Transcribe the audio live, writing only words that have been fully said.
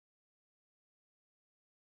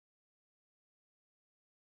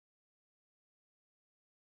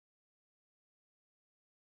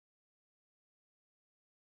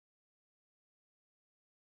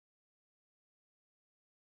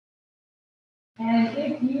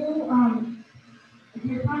if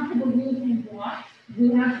you're comfortable using blocks,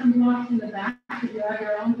 we have some blocks in the back. If you have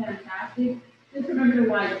your own, fantastic. Just remember to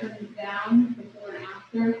wipe them down before and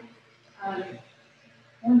after.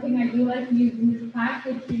 One thing I do like to use in this class,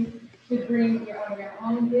 which you should bring your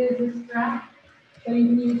own, is a strap. So you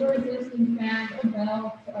can use a resistant band, a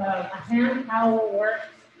belt, a hand towel works.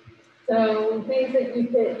 So things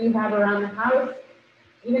that you have around the house,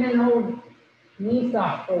 even an old knee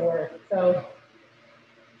sock will work. So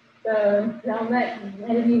don't let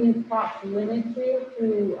any of these props limit you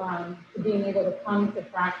to being able to come to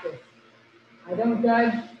practice. I don't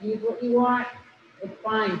judge, use what you want, it's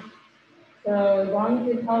fine. So as long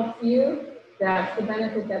as it helps you, that's the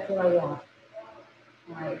benefit, that's what I want.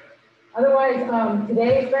 All right. Otherwise,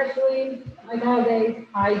 today especially, like all days,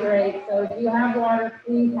 hydrate. So if you have water,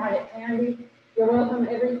 please have it handy. You're welcome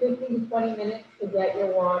every 15 to 20 minutes to get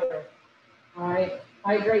your water. All right.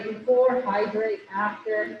 Hydrate before, hydrate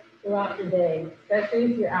after, throughout the day,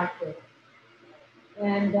 especially if you're active.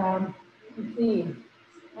 And let's see.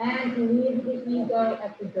 And leave the ego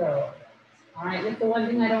at the door. All right, that's the one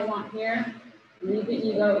thing I don't want here. Leave the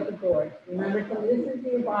ego at the door. Remember to listen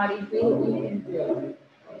to your body, do what you can do.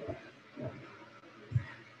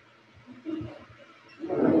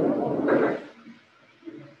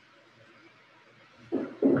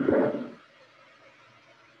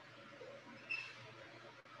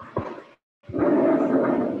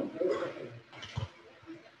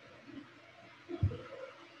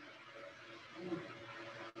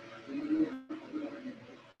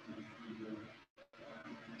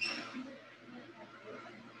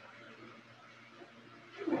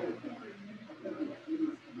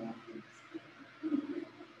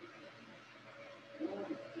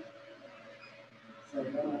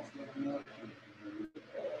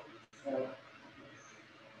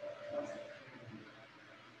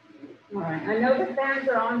 All right, I know the fans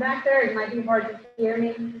are on back there. It might be hard to hear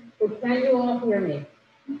me, but can you all hear me?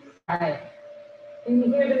 All right. Can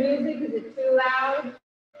you hear the music? Is it too loud?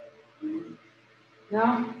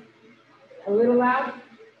 No? A little loud?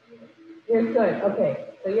 You're good. Okay.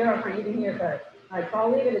 So you're all right. You can hear her. All right. So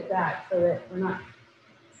I'll leave it at that so that we're not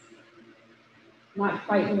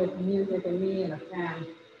fighting with music and me and a fan.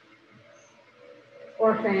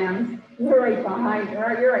 Or fans. You're right behind.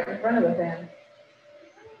 You're right in front of the fan.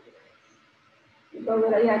 So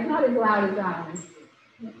yeah, it's not as loud as that one.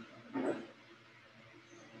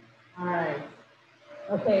 All right.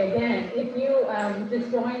 Okay, again, if you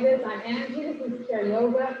just joined us, I'm Angie, this is chair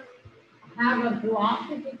yoga. Have a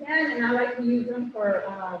block if you can, and I like to use them for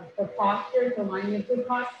posture, to remind me of good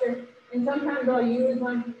posture. And sometimes I'll use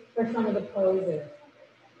them for some of the poses.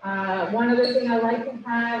 One other thing I like to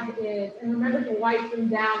have is, and remember to wipe them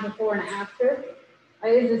down before and after,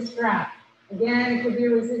 is a strap. Again, it could be a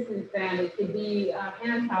resistance band, it could be a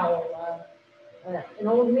hand towel, an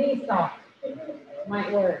old knee sock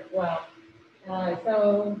might work well.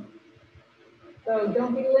 So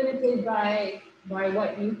don't be limited by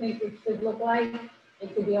what you think it should look like.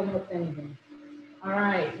 It could be almost anything. All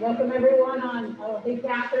right, welcome everyone on, oh, hey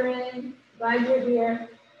Catherine, glad you're here.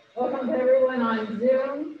 Welcome to everyone on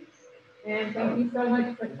Zoom. And thank you so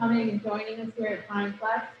much for coming and joining us here at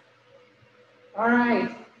Primeplus. All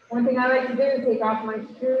right, one thing I like to do is take off my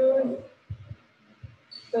shoes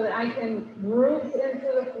so that I can root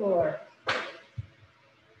into the floor.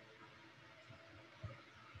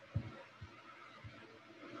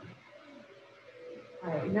 All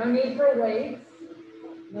right, no need for weights.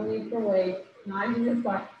 No need for weights, not even the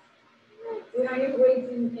socks. We don't use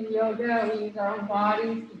weights in yoga. We use our own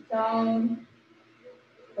bodies to tone.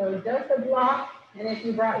 So just a block, and if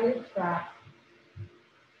you brought your strap.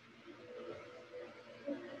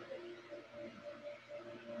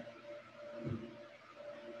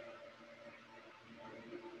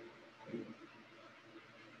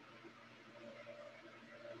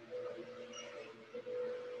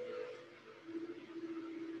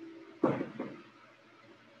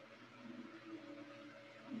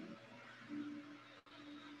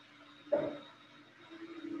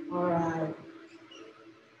 All right.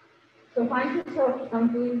 So find yourself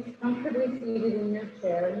comfortably seated in your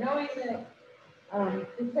chair, knowing that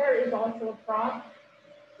the chair is also a prop.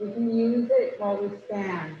 We can use it while we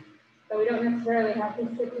stand. So we don't necessarily have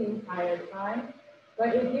to sit the entire time.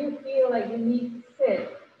 But if you feel like you need to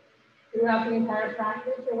sit throughout the entire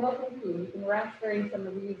practice, you're welcome to. You can rest during some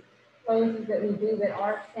of these poses that we do that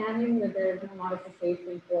are standing, that there's no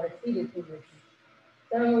modification for a seated position.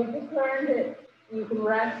 So just learn that you can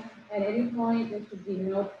rest at any point. There should be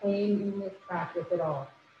no pain in this practice at all.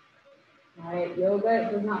 All right, yoga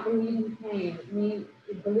does not believe in pain.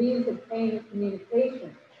 It believes that pain is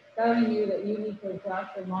communication. telling you that you need to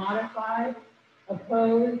adjust or modify,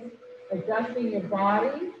 oppose, adjusting your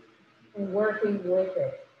body and working with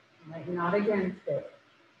it, like not against it.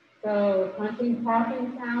 So punching,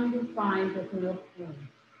 popping sounds is fine, just no pain.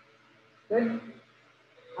 Good?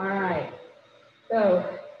 All right.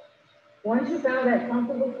 So once you found that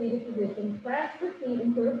comfortable seated position, press the feet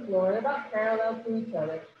into the floor about parallel to each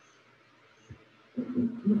other.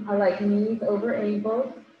 I like knees over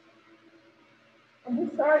ankles. And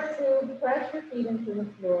just start to press your feet into the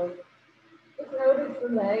floor. Just notice the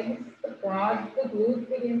legs, the quads, the glutes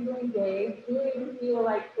begin to engage. You even feel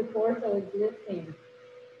like the torso is lifting,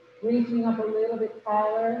 reaching up a little bit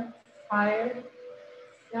taller, higher.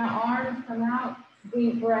 Now arms come out,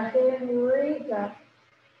 deep breath in, reach up,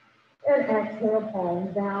 and exhale,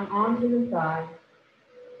 palms down onto the side.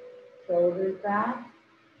 Shoulders back,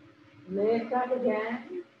 lift up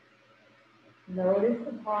again. Notice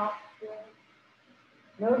the posture.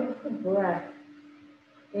 Notice the breath.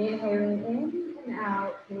 Inhaling in and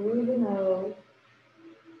out through the nose.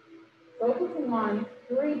 Focusing on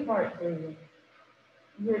three-part breathing.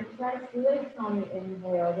 Your chest lifts on the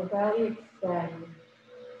inhale, the belly extends.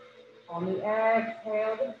 On the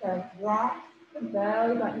exhale, the chest drops, the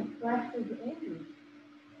belly button presses in.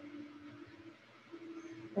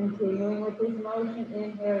 Continuing with this motion,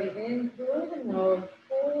 inhaling in through the nose,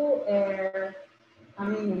 cool air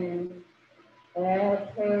coming in.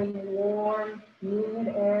 Exhaling warm, humid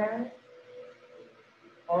air.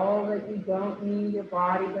 All that you don't need, your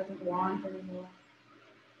body doesn't want anymore.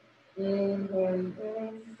 Inhaling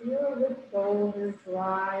in, feel the shoulders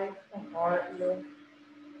rise, the heart lifts.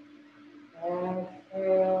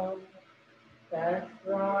 Exhale, chest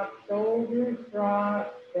drop, shoulders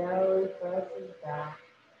drop, belly presses back.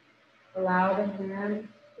 Allow the hands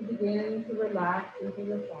to begin to relax into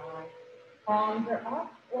the thighs. Palms are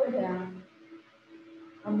up or down.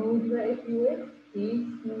 A mudra if you wish, peace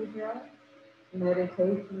mudra,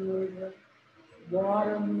 meditation mudra,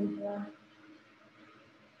 water mudra,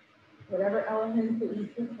 whatever element that you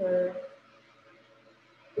prefer.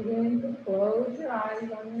 Begin to close your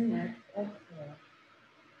eyes on your next exhale.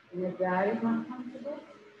 And if that is not comfortable,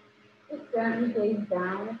 just gently gaze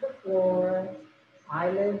down at the floor,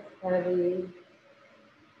 eyelids heavy.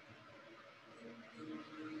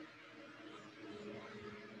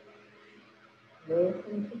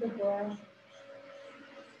 Listen to the breath,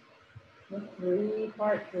 the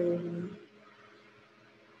three-part breathing.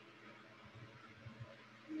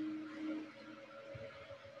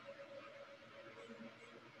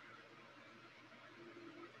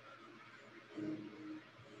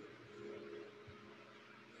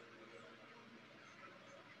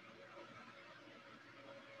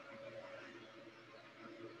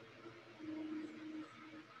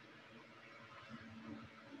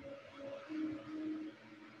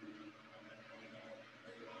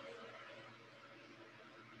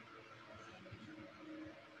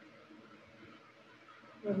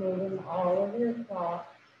 Removing all of your thoughts.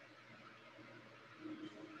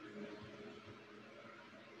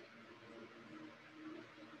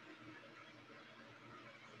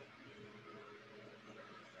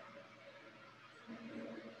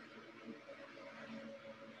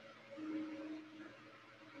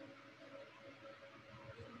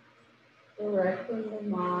 Directing the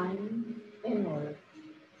mind inward.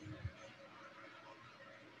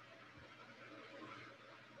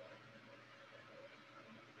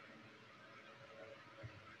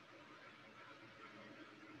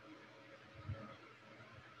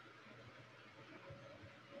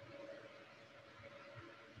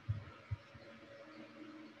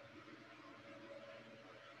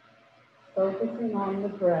 Focusing on the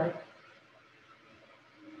breath.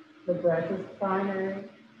 The breath is primary.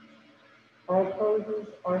 All poses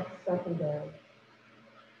are secondary.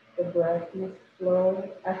 The breath must flow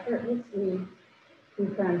effortlessly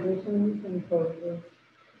through transitions and poses.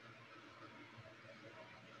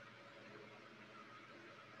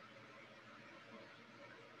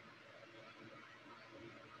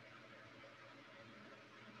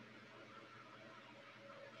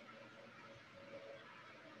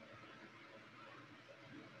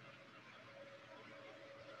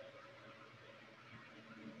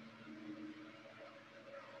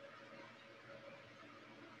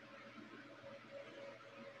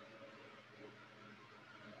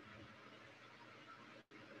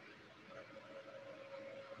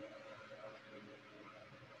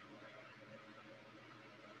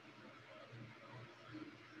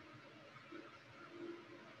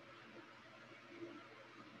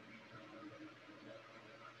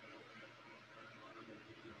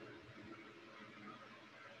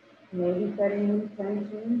 Maybe setting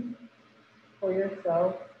intentions for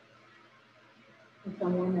yourself to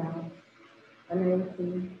someone else, a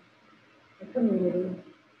nation, a community.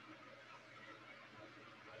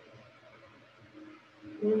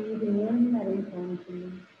 Breathing in that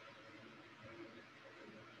intention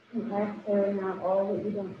and exhaling out all that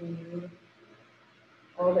you don't need,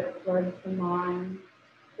 all that floods the mind,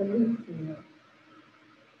 releasing it.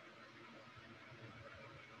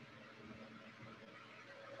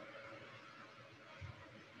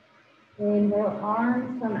 Inhale,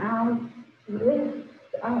 arms come out, lift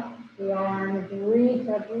up the arms, reach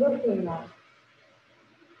up, looking up.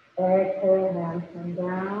 Exhale, hands come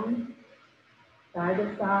down, side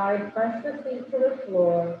to side, press the feet to the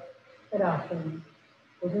floor, Tadasana.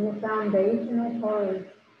 This is a foundational pose.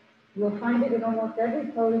 You'll find it in almost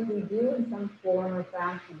every pose we do in some form or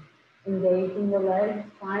fashion. Engaging the legs,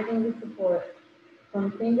 finding the support.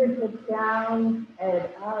 From fingertips down,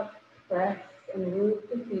 head up, press and root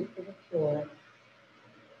the feet to the floor.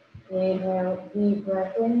 Inhale, deep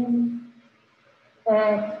breath in.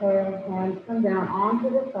 Exhale, hands come down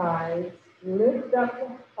onto the thighs. Lift up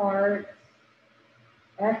the heart.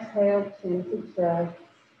 Exhale, chin to chest.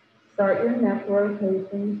 Start your neck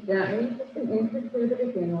rotation gently, just an inch or two to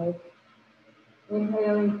begin with.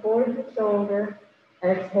 Inhaling towards the shoulder.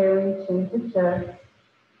 Exhaling, chin to chest.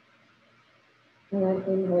 And then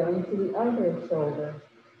inhaling to the other shoulder.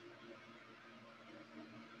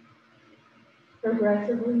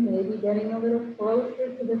 Progressively, maybe getting a little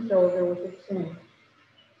closer to the shoulder with the chin.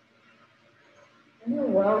 And you're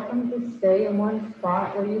welcome to stay in one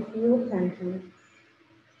spot where you feel tension.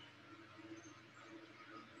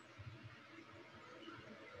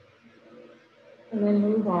 And then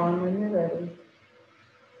move on when you're ready.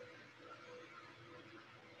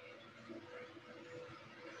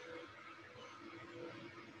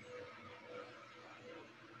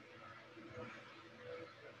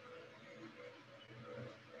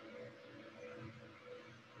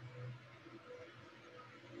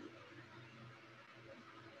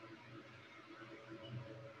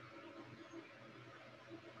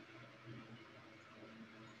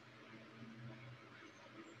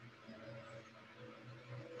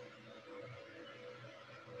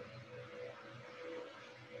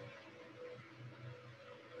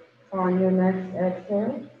 On your next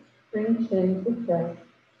exhale, bring chin to chest.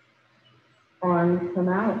 Arms come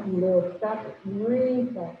out, lift up,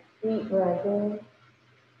 reset, deep breath in.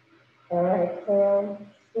 Exhale,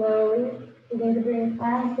 slowly begin to bring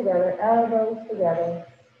palms together, elbows together.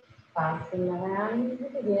 Clasping the hands,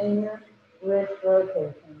 you begin your wrist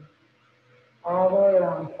rotation. All the way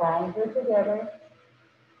around, palms are together.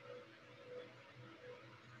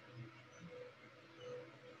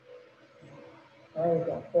 There you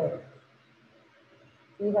go, good.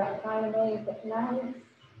 See that kind of make nice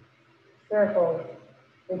circles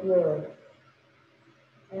with your wrist.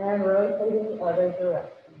 And rotating the other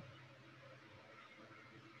direction.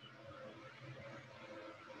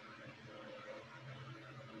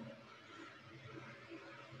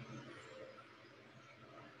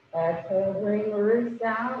 Exhale, bring the wrist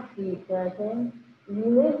out, deep breath in.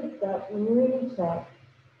 Lift up, reach up.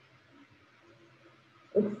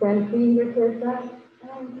 Extend fingertips up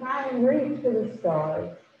and try and reach to the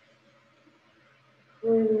stars.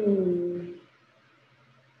 Breathe.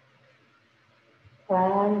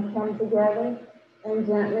 Palms come together and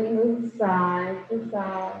gently move side to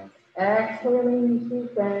side. Exhaling as you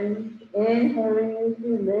bend, inhaling as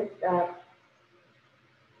you lift up.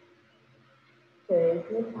 Take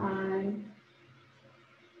your time.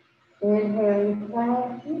 Inhaling,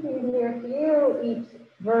 soft, you can here feel each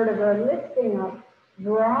vertebra lifting up,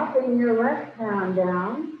 dropping your left hand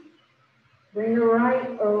down. Bring the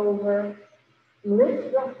right over,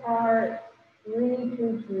 lift the heart, 3,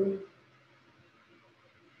 2,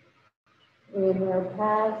 3. Inhale,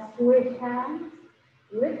 pause, switch hands,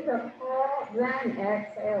 lift the paw, then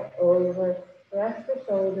exhale over, press the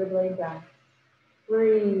shoulder blade down.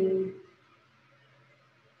 Breathe.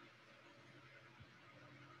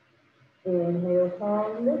 Inhale,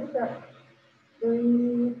 pause, lift up,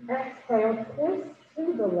 breathe, exhale, twist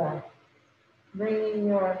to the left, bringing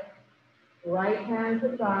your right hand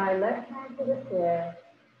to thigh, left hand to the chair.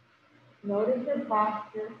 Notice your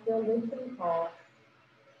posture, still lifting tall.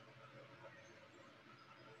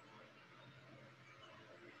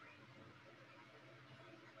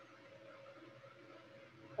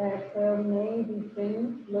 Exhale, maybe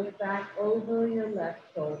finish, look back over your left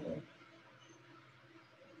shoulder.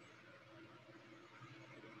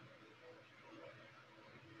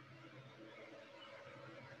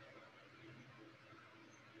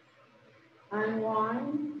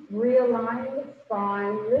 Unwind, realign the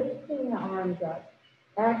spine, lifting the arms up.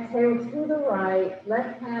 Exhale to the right,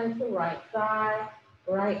 left hand to right thigh,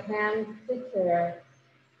 right hand to chair.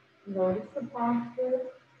 Notice the posture,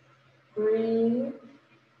 breathe.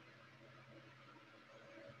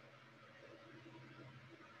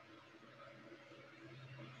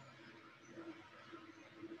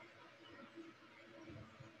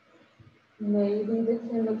 Maybe the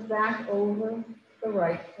chin looks back over the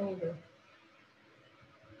right shoulder.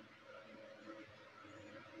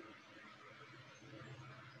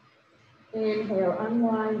 Inhale,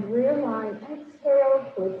 unwind, realign,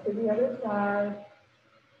 exhale, twist to the other side.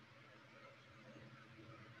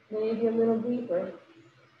 Maybe a little deeper.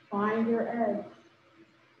 Find your edge.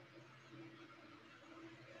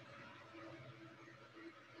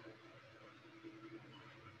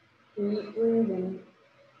 Keep breathing.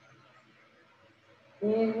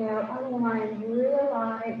 Inhale, unwind,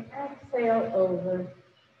 realign, exhale, over.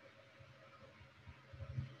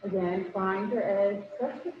 Again, find your edge,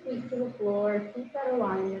 touch the feet to the floor, keep that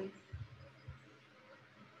alignment.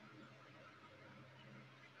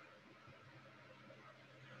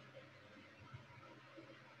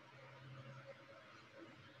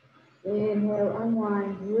 Inhale,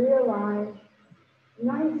 unwind, realign,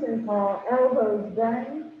 nice and tall, elbows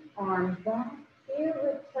bend, arms back, heel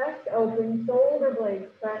with chest open, shoulder blades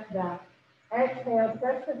press back. Exhale,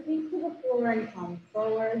 press the feet to the floor and come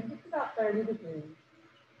forward, just about 30 degrees.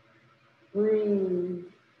 Breathe.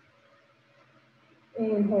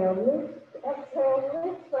 Inhale, lift, exhale,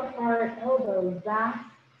 lift the heart, elbows back,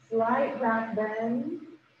 slight back bend,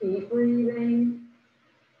 keep breathing.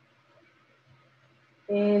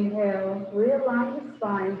 Inhale, realign the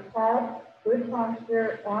spine, pulse, good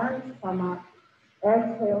posture, arms come up.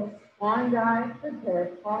 Exhale, swan dive,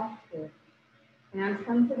 prepare posture. Hands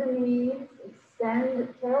come to the knees, extend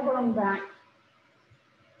tailbone back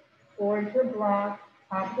towards your block,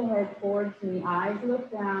 top of the head towards me, eyes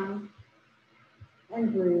look down,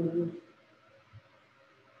 and breathe.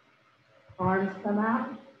 Arms come out,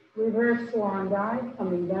 reverse swan dive,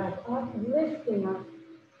 coming back up, lifting up.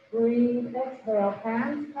 Breathe, exhale,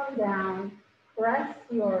 hands come down, press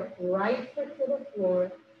your right foot to the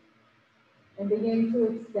floor, and begin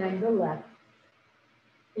to extend the left.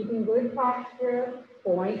 Keeping good posture,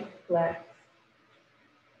 point, flex.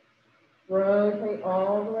 Rotate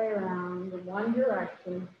all the way around in one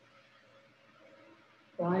direction.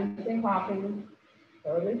 Plunging, hopping,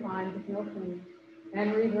 totally fine, just no pain.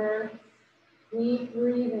 And reverse, keep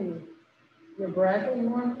breathing. Your breath is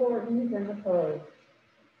more important than the pose.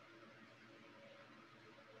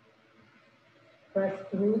 Press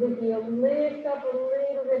through the heel, lift up a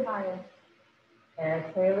little bit higher.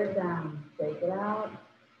 Exhale it down, shake it out.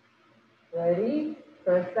 Ready?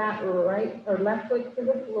 Press that right or left foot to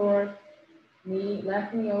the floor. Knee,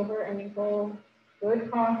 left knee over ankle.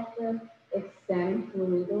 Good posture. Extend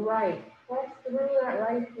through the right. Press through that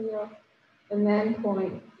right heel. And then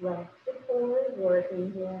point left to forward,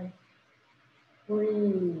 working here.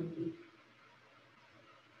 Breathe.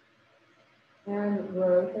 And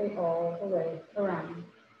rotate all the way around.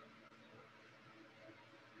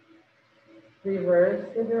 Reverse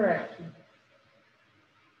the direction.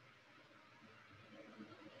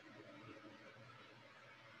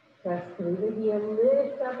 Press through the heel,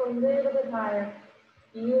 lift up a little bit higher.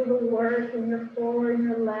 Feel the work in your core and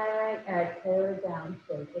your leg. Exhale it down,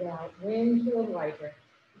 shake it out. Windshield wiper.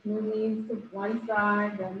 Your knees to one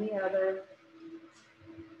side, then the other.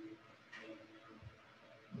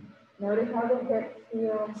 Notice how the hips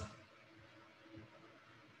feel.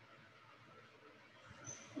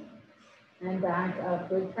 And back up.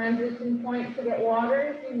 Good transition point to get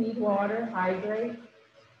water. If you need water, hydrate.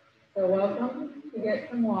 So welcome to get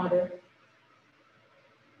some water.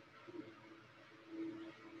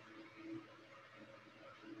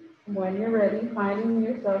 When you're ready, finding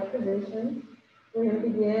yourself position, we're going to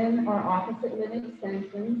begin our opposite limb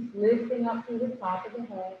extensions, lifting up through the top of the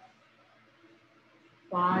head.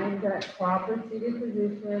 Find that proper seated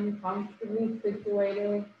position, comfortably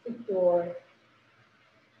situated, secure.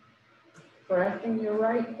 Pressing your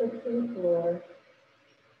right foot to the floor.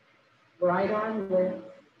 Right arm lifts.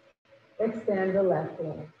 Extend the left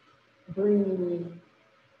leg. Breathe.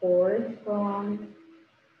 Forward strong.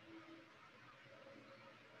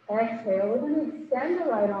 Exhale. We're going to extend the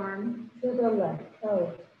right arm to the left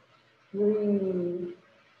toe. Breathe.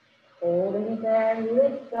 Holding it there.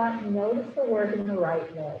 Lift up. Notice the work in the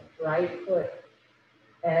right leg. Right foot.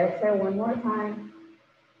 Exhale one more time.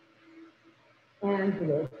 And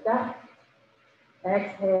lift up.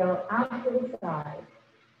 Exhale out to the side.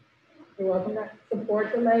 You're welcome to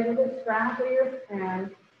support the leg with a strap or your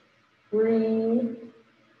hand. Breathe.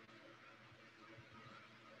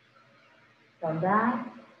 Come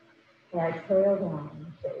back. Exhale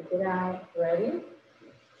down. Shake it out. Ready?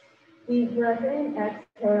 Deep breath in.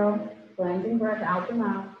 Exhale. Cleansing breath out the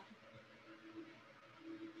mouth.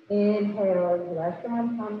 Inhale. Left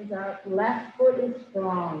arm comes up. Left foot is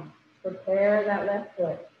strong. Prepare that left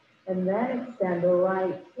foot. And then extend the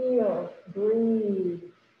right heel. Breathe.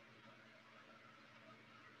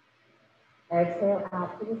 Exhale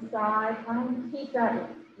out to the side. Kind of keep that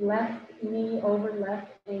left knee over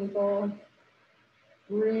left ankle.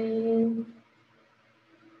 Breathe.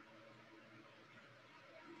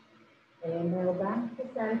 Inhale back to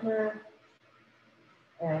center.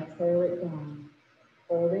 Exhale it down.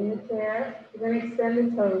 Holding the chair. You're going to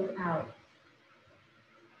extend the toes out.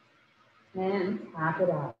 And tap it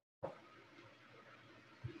out.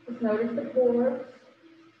 Just notice the core.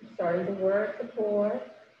 You're starting to work the core.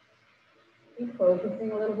 Keep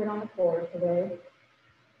focusing a little bit on the core today.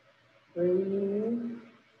 Breathe.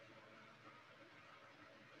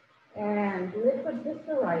 And lift up just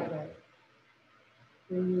the right leg.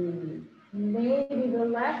 Breathe. Maybe the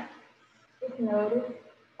left, just notice.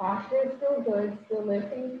 Posture is still good, still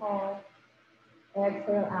lifting tall.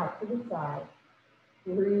 Exhale out to the side.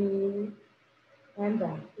 Breathe. And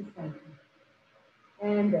back to center.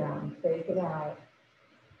 And down. Shake it out.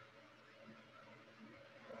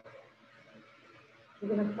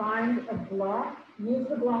 You're going to find a block. Use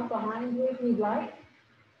the block behind you if you'd like.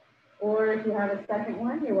 Or if you have a second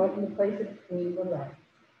one, you're welcome to place it between the legs.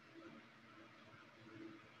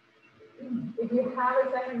 If you have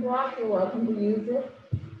a second block, you're welcome to use it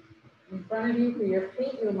in front of you for your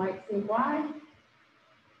feet. You might see why.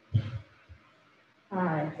 All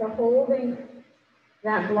right, so holding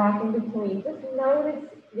that block in between, just notice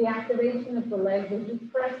the activation of the legs as you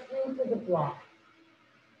press into the block.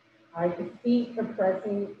 All right, the feet are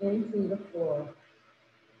pressing into the floor.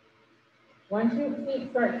 Once your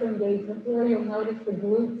feet start to engage the floor, you'll notice the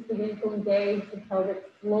glutes begin to engage, the pelvic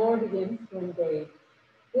floor begins to engage.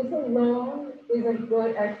 This alone is a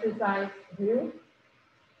good exercise to do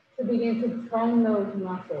to begin to tone those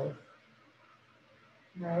muscles.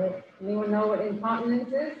 All right, anyone know what incontinence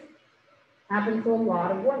is? Happens to a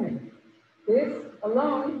lot of women. This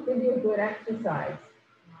alone could be a good exercise,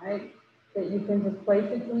 all right, that you can just place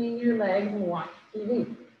between your legs and watch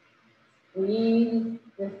TV. Squeeze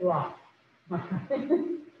this block.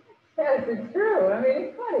 Yes, it's true. I mean,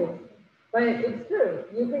 it's funny, but it's true.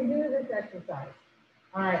 You can do this exercise.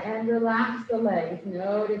 All right, and relax the legs.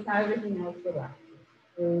 Notice how everything else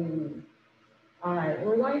relaxes. All right,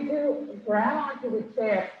 we're going to grab onto the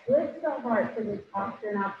chair, lift the heart to the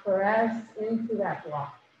posture, now press into that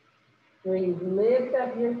block. Breathe, lift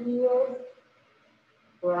up your heels,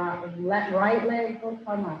 let right leg will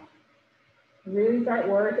come up. Really start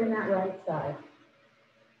working that right side.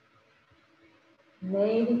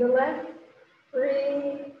 Maybe the left,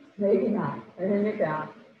 breathe, maybe not, bring it down.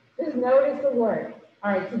 Just notice the work.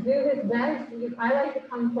 All right, to do this best, I like to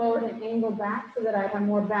come forward and angle back so that I have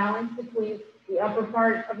more balance between the upper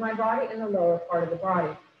part of my body and the lower part of the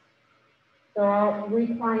body. So I'll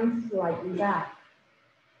recline slightly back.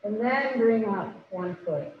 And then bring up one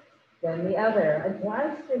foot, then the other.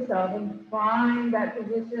 Adjust yourself and find that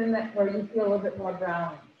position where you feel a little bit more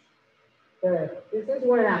balanced. Good. This is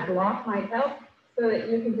where that block might help so that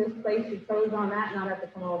you can just place your toes on that and not have to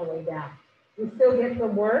come all the way down. You still get the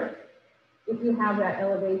work if you have that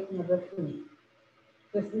elevation of the feet,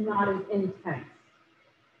 just not as intense.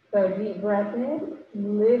 So deep breath in,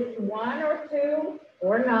 lift one or two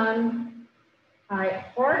or none. All right,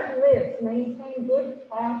 heart lifts, maintain good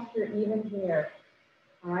posture even here.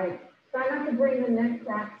 All right, try not to bring the neck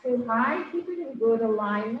back too high, keep it in good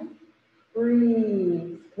alignment.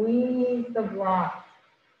 Breathe, squeeze the block.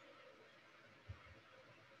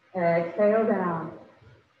 Exhale down.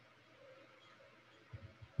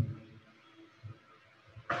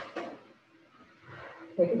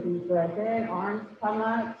 Take a deep breath in, arms come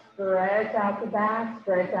up, stretch out the back,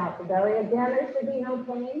 stretch out the belly. Again, there should be no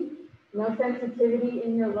pain, no sensitivity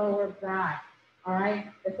in your lower back. All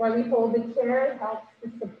right, that's why we hold the chair. It helps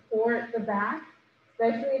to support the back,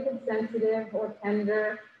 especially if it's sensitive or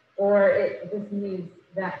tender, or it just needs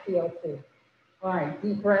that feel too. All right,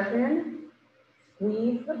 deep breath in,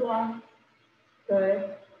 squeeze the block,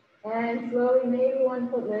 good. And slowly, maybe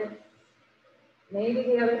one foot lifts. Maybe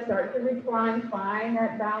the other, start to recline, find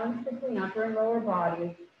that balance between upper and lower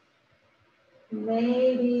body.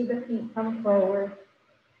 Maybe the feet come forward.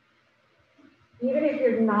 Even if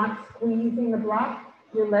you're not squeezing the block,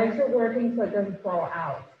 your legs are working so it doesn't fall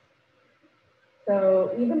out.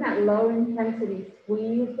 So even that low intensity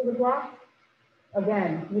squeeze to the block,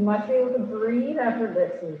 again, you must be able to breathe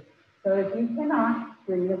effortlessly. So if you cannot,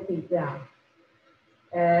 bring the feet down.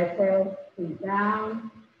 Exhale, feet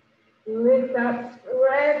down. Lift up,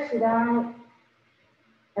 stretch it out.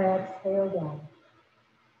 Exhale down.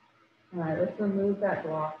 All right, let's remove that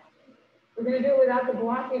block. We're going to do it without the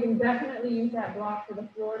block. You can definitely use that block for the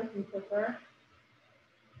floor if you prefer.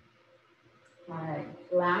 All right,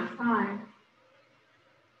 last time.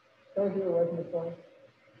 Told you it wasn't before.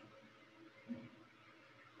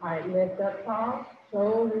 All right, lift up tall,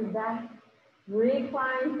 shoulders back.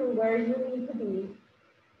 Recline to where you need to be.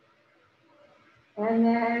 And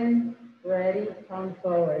then ready to come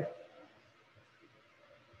forward.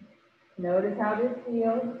 Notice how this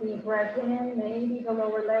feels. Deep breath in. Maybe the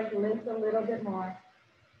lower leg lifts a little bit more.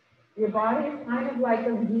 Your body is kind of like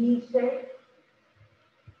a V shape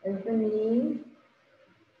as the knees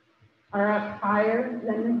are up higher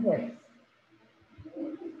than the hips.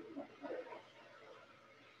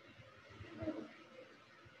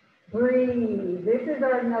 Breathe. This is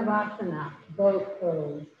our Navasana, boat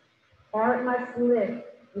pose. Heart must lift.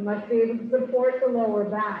 You must be able to support the lower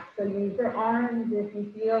back. So use your arms if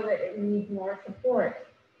you feel that it needs more support.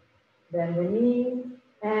 Bend the knees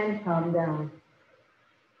and come down.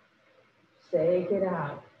 Shake it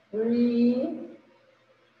out. Breathe.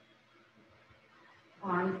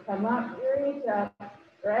 Arms come up, reach up.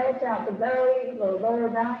 Stretch out the belly, the lower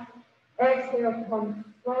back. Exhale, come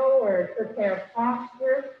forward. Prepare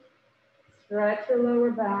posture. Stretch your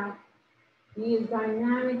lower back. Be as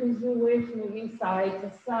dynamic as you wish, moving side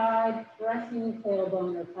to side, pressing the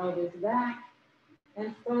tailbone or pelvis back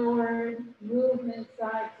and forward, movement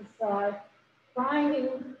side to side,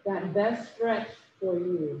 finding that best stretch for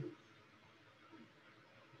you.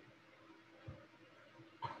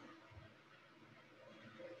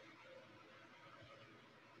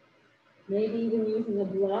 Maybe even using a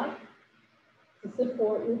block to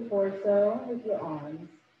support your torso with your arms.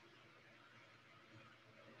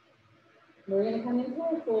 We're going to come into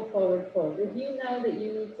a full forward fold. If you know that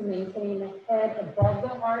you need to maintain the head above the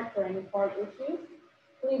heart for any heart issues,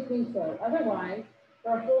 please do so. Otherwise,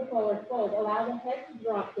 for a full forward fold, allow the head to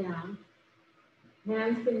drop down.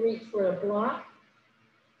 Hands can reach for a block,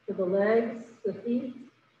 to the legs, the feet,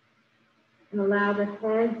 and allow the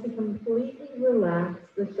head to completely relax,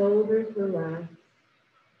 the shoulders relax.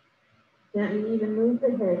 Gently even move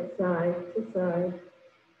the head side to side.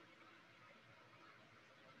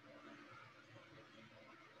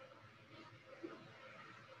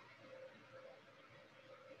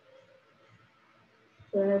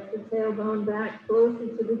 Press the tailbone back closer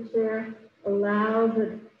to the chair. Allow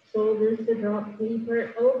the shoulders to drop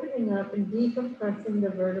deeper, opening up and decompressing the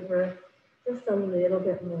vertebrae just a little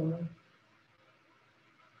bit more.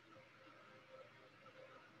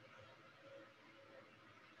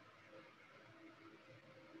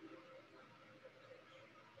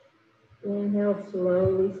 Inhale,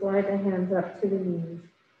 slowly slide the hands up to the knees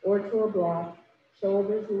or to a block.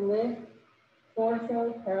 Shoulders lift,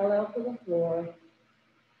 torso parallel to the floor.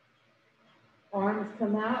 Arms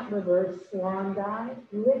come out, reverse swan dive,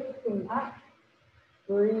 lifting up.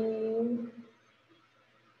 Breathe.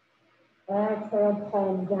 Exhale,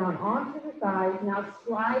 palms down onto the thighs. Now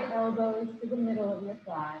slide elbows to the middle of your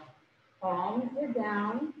thigh. Palms are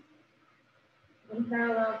down and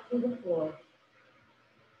parallel to the floor.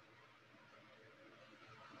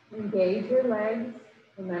 Engage your legs.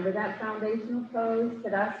 Remember that foundational pose,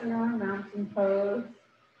 Tadasana, mountain pose.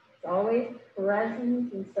 It's always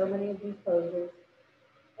present in so many of these poses.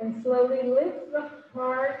 And slowly lift the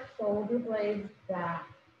heart, shoulder blades back.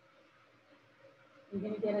 You're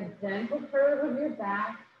going to get a gentle curve of your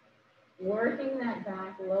back, working that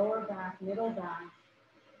back, lower back, middle back,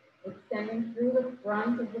 extending through the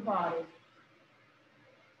front of the body.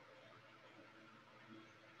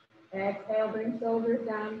 Exhale, bring shoulders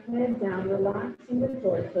down, head down, relaxing the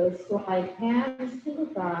torso. Slide hands to the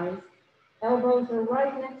thighs. Elbows are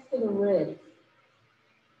right next to the ribs.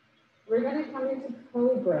 We're going to come into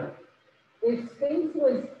Cobra. If Sphinx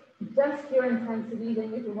was just your intensity,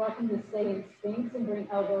 then you're welcome to stay in Sphinx and bring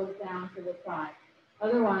elbows down to the side.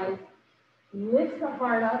 Otherwise, lift the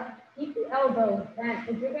heart up, keep the elbows bent,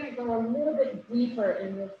 because you're going to go a little bit deeper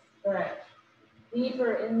in this stretch,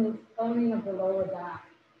 deeper in this toning of the lower back.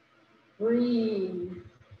 Breathe.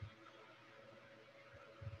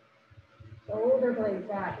 Shoulder blades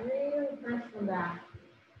back, really press them back.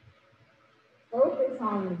 Focus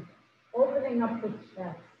on opening up the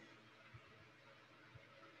chest.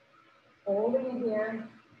 Holding it here,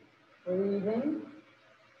 breathing.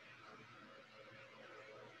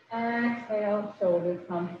 Exhale, shoulders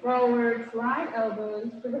come forward, slide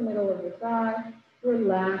elbows to the middle of the thigh,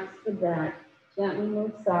 relax the back. Gently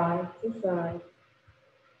move side to side.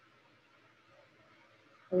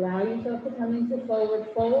 Allow yourself to come into forward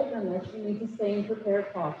fold unless you need to stay in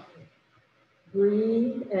prepared posture.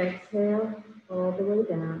 Breathe, exhale all the way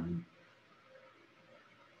down.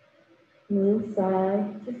 Move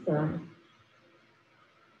side to side.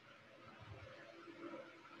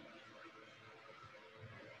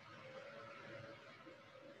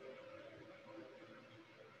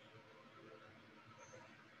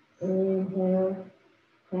 Inhale,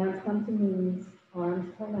 hands come to knees,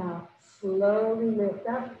 arms come out. Slowly lift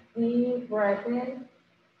up, deep breath in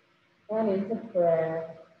and into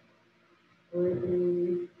prayer.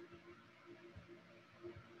 Breathe.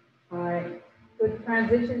 All right, good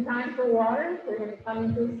transition time for water. We're going to come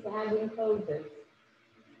into standing poses.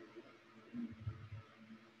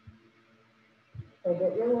 So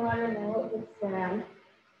get your water and then we'll stand.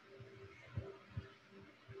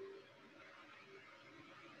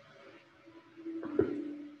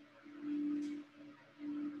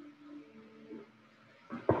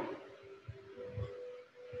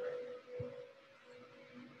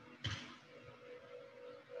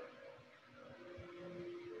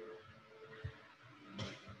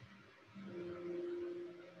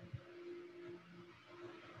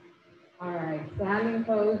 All right, standing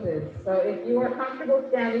poses. So if you are comfortable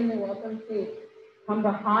standing, you're welcome to come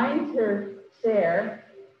behind your chair.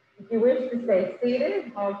 If you wish to stay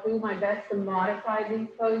seated, I'll do my best to modify these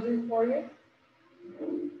poses for you.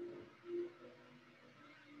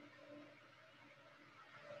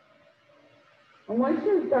 And once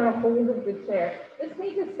you've got a hold of the chair, just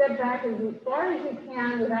take a step back as far as you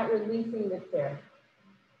can without releasing the chair.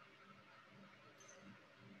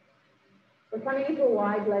 We're coming into a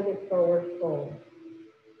wide-legged forward fold.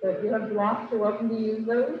 So if you have blocks, you're welcome to use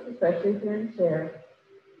those, especially if you're in chair.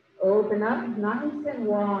 Open up nice and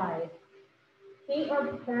wide. Feet are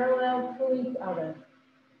parallel to each other.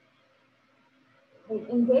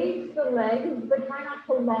 Engage the legs, but try not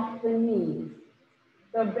to lock the knees.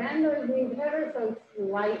 So bend those knees ever so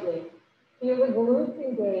slightly. Feel the glutes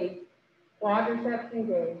engage, quadriceps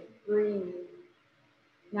engage. Breathe.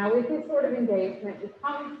 Now with this sort of engagement, you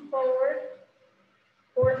come forward,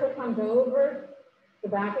 torso comes over the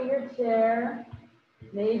back of your chair,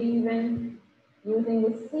 maybe even using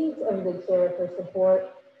the seat of the chair for support,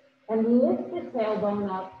 and lift the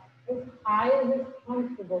tailbone up as high as is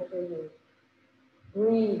comfortable for you.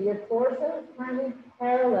 Breathe. Your torso is currently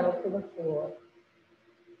parallel to the floor.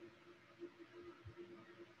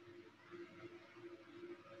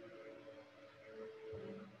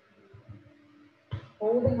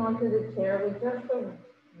 Holding onto the chair with just the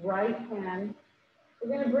right hand, we're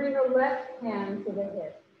going to bring the left hand to the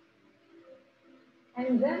hip.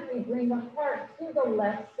 And then we bring the heart to the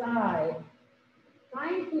left side. Try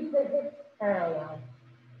and keep the hips parallel.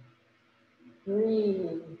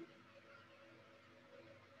 Breathe.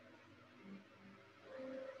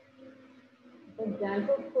 A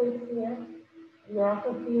gentle twist here. You're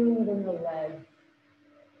also feeling it in the legs.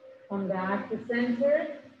 Come back to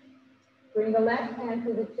center. Bring the left hand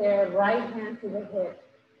to the chair, right hand to the hip.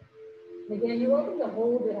 And again, you're welcome to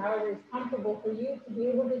hold it however is comfortable for you to be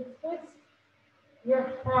able to twist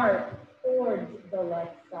your heart towards the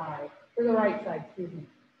left side, to the right side, excuse me.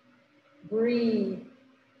 Breathe.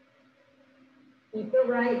 Keep the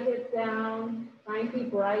right hip down. Try and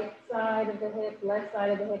keep right side of the hip, left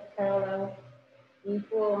side of the hip parallel,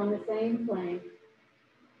 equal on the same plane.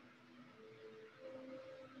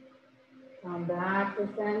 Come back to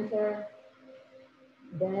center.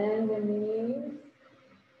 Bend the knees.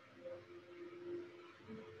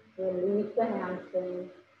 Release the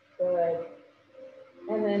hamstrings. Good.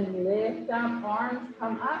 And then lift up, arms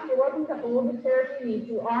come up. You're welcome to hold the chair if you need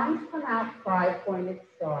to. Arms come out, 5-pointed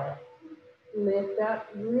star. Lift up,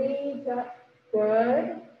 reach up.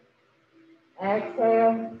 Good.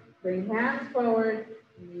 Exhale. Bring hands forward.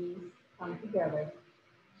 Knees come together.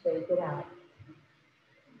 Shake it out.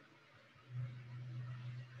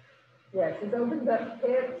 Yes, this opens up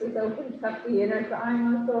hips. This opens up the inner thigh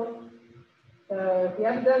muscle. So if you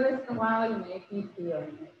haven't done this in a while, you may keep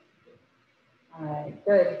feeling it. All right,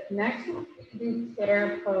 good. Next, we do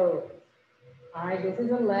chair pose. All right, this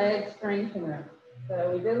is a leg strengthener.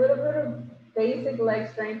 So we did a little bit of basic leg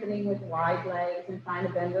strengthening with wide legs and trying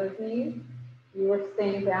to bend those knees. You were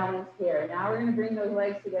staying balanced here. Now we're going to bring those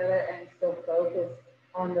legs together and still focus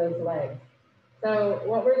on those legs. So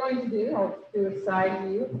what we're going to do, I'll do a side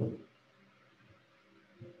view,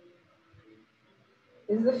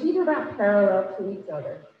 is the feet are about parallel to each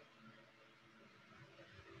other.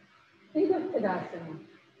 Think of Tadasana.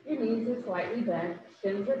 Your knees are slightly bent,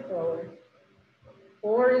 shins are forward.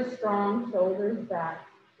 Core is strong, shoulders back.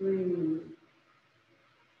 Breathe.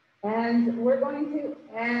 And we're going to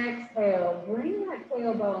exhale. Bring that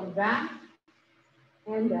tailbone back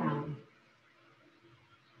and down.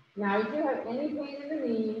 Now, if you have any pain in the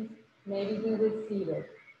knees, maybe do this seated.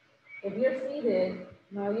 If you're seated,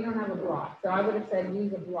 no, you don't have a block. So I would have said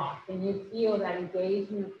use a block. And you feel that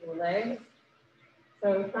engagement of the legs.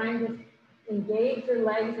 So try and just engage your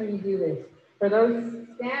legs when you do this. For those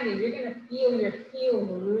standing, you're going to feel your heels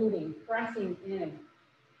rooting, pressing in.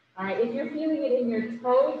 All right, if you're feeling it in your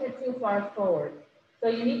toes, you're too far forward. So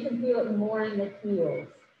you need to feel it more in the heels.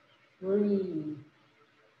 Breathe.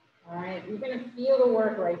 All right, you're going to feel the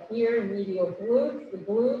work right here, medial glutes, the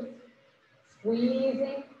glutes,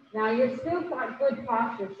 squeezing. Now you're still got good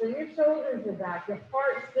posture, so your shoulders are back, your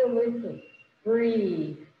heart's still lifted.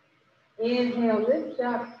 Breathe. Inhale, lift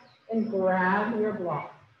up, and grab your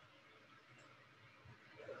block.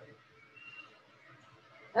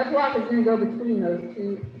 That block is going to go between your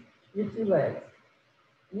two legs.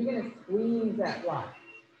 You're going to squeeze that block.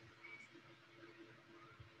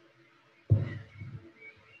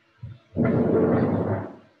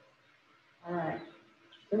 All right.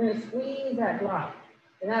 We're going to squeeze that block.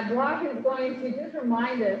 And that block is going to just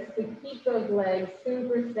remind us to keep those legs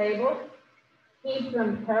super stable, keep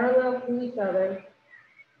them parallel to each other.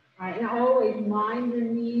 All right, and always mind your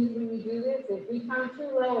knees when you do this. If we come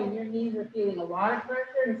too low and your knees are feeling a lot of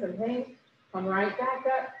pressure and some pain, come right back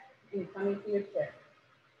up and come into your chair.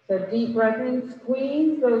 So deep breath in,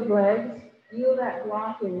 squeeze those legs, feel that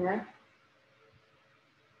block in there.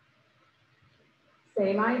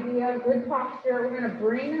 Same idea, good posture. We're going to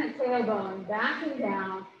bring that tailbone back and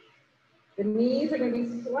down. The knees are going to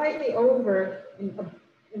be slightly over in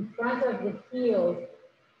front of the heels.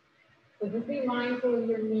 So just be mindful of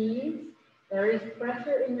your knees. There is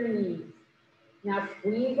pressure in your knees. Now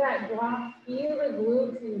squeeze that block, feel the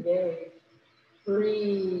glutes engage.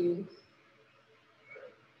 Breathe.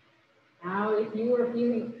 Now if you are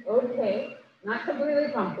feeling okay, not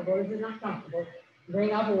completely comfortable, this is not comfortable,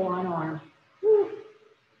 bring up one arm. Whew.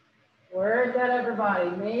 Work that upper body,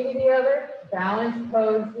 maybe the other. Balance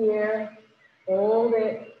pose here. Hold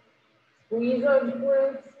it. Squeeze those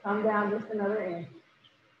glutes. Come down just another inch.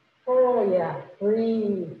 Oh yeah.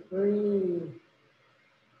 Breathe. Breathe.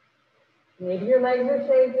 Maybe your legs are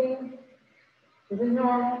shaking. This is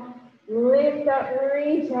normal. Lift up,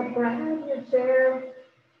 reach up, grab your chair,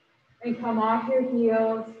 and come off your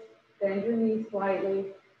heels. Bend your knees slightly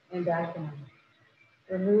and back down.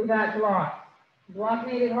 Remove that block. Block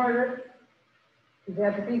made it harder. You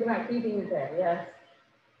have to think about keeping it there, yes.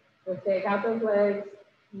 So take out those legs,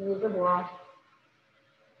 move the block.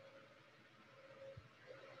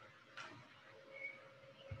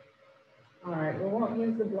 All right, we won't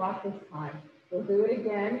use the block this time. We'll do it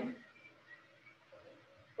again.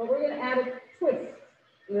 But we're going to add a twist,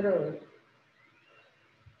 literally.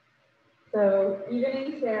 So even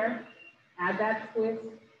in chair, add that twist.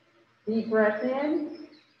 Deep breath in.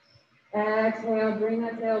 Exhale, bring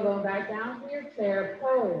that tailbone back down to your chair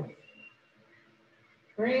pose.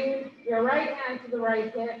 Bring your right hand to the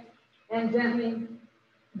right hip and gently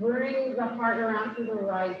bring the heart around to the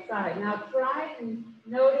right side. Now try and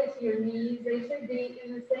notice your knees. They should be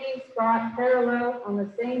in the same spot, parallel on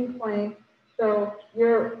the same plane. So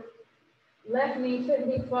your left knee should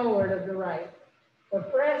be forward of the right. So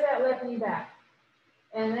press that left knee back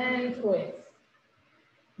and then twist.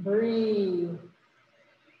 Breathe.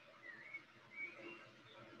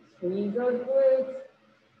 Squeeze those glutes.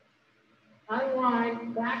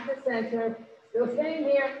 Unwind, back to center. Still staying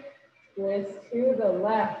here. Twist to the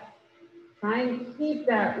left. Try and keep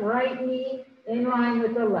that right knee in line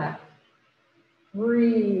with the left.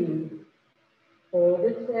 Breathe. Hold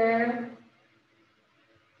the chair.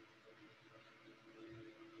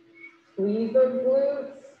 Squeeze those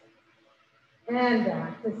glutes. And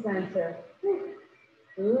back to center.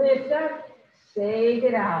 Lift up, shake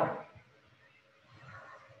it out.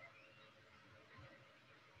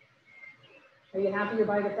 Are you happy you're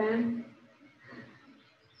by the fan?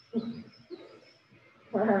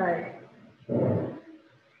 All right.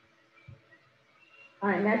 All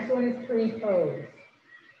right, next one is tree pose.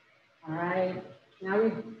 All right,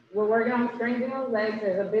 now we're working on strengthening those legs.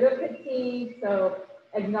 There's a bit of fatigue, so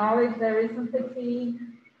acknowledge there is some fatigue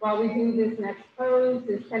while we do this next pose.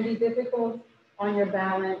 This can be difficult on your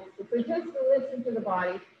balance. So just listen to the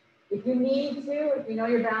body. If you need to, if you know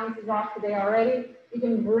your balance is off today already, you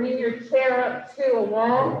can bring your chair up to a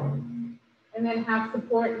wall and then have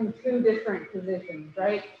support in two different positions,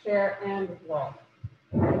 right? Chair and wall.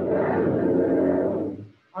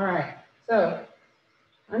 All right, so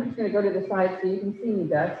I'm just going to go to the side so you can see me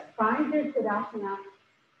best. Find your Tadasana,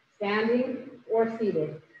 standing or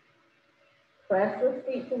seated. Press the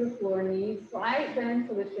feet to the floor, knees slight bend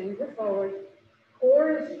so the shins are forward.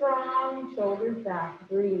 Core is strong, shoulders back,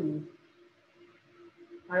 breathe.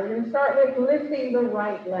 All right, we're going to start with lifting the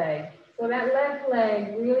right leg. So that left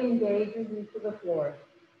leg really engages into the floor.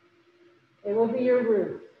 It will be your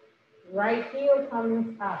root. Right heel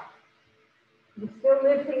comes up. You're still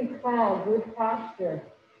lifting tall, good posture.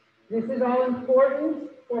 This is all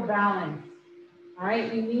important for balance. All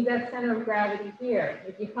right, you need that center of gravity here.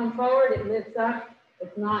 If you come forward, it lifts up.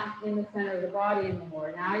 It's not in the center of the body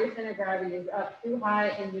anymore. Now your center of gravity is up too high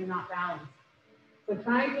and you're not balanced. So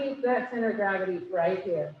try and keep that center of gravity right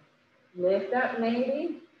here. Lift up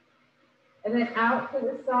maybe, and then out to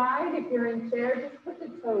the side. If you're in chair, just put the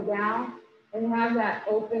toe down and have that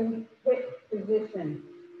open hip position.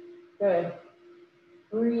 Good.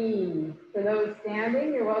 Breathe. For those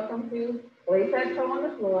standing, you're welcome to place that toe on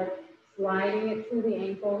the floor, sliding it to the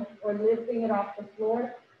ankle or lifting it off the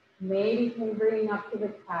floor, maybe bringing up to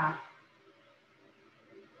the calf.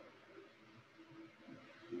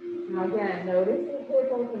 Now again, notice the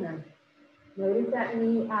hip opener. Notice that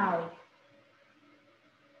knee out.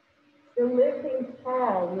 Still lifting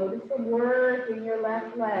tall. Notice the work in your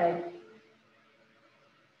left leg.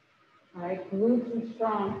 All right, glutes are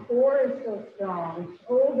strong, core is still strong,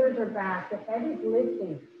 shoulders are back, the head is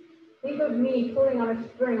lifting. Think of me pulling on a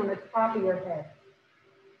string on the top of your head.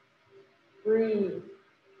 Breathe.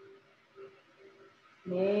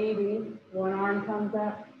 Maybe one arm comes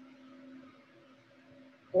up,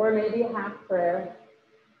 or maybe a half prayer.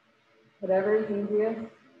 Whatever is easiest.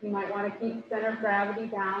 You might want to keep center of gravity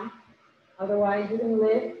down. Otherwise, you can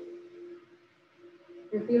lift.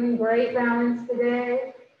 You're feeling great balance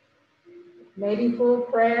today. Maybe full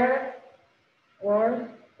prayer or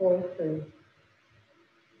full truth.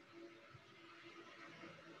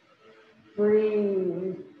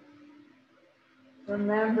 Breathe.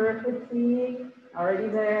 Remember fatigue, already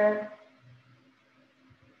there.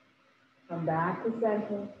 Come back to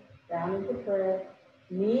center, down into prayer.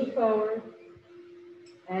 Knee forward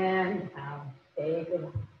and down. Take it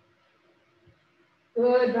out.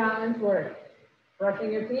 Good balance work.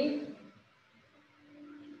 Brushing your teeth.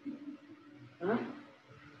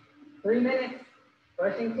 3 minutes.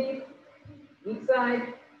 Brushing teeth. Each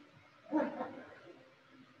side.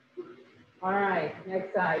 All right,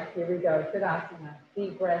 next side. Here we go. Tadasana.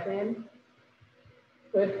 Deep breath in.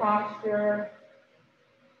 Good posture.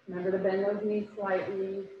 Remember to bend those knees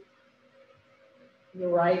slightly. Your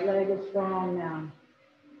right leg is strong now.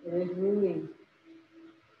 It is rooting.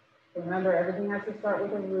 Remember, everything has to start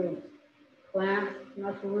with a root. Plants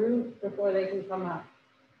must root before they can come up.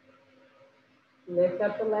 Lift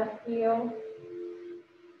up the left heel.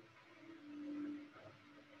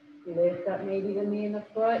 Lift up maybe the knee and the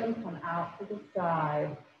foot and come out to the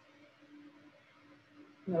side.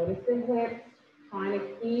 Notice the hips, trying to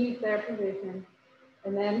keep their position.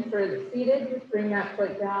 And then for the seated, just bring that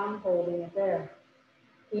foot down, holding it there.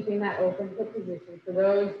 Keeping that open hip position. For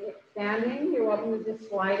those standing, you're welcome to just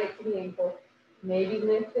slide it to the ankle. Maybe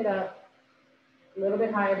lift it up a little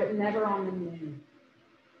bit higher, but never on the knee.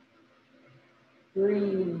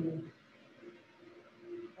 Breathe.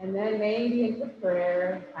 And then maybe into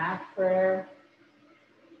prayer, half prayer.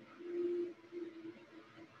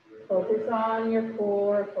 Focus on your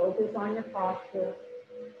core, focus on your posture.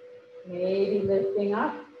 Maybe lifting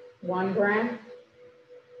up, one breath,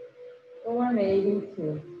 or maybe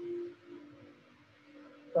two.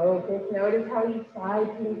 Focus, notice how each side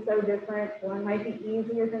can be so different. One might be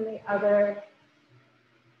easier than the other.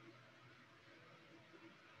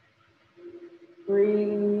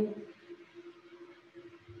 Breathe.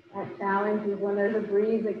 That challenge is when there's a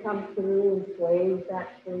breeze that comes through and sways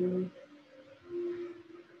that tree.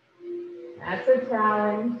 That's a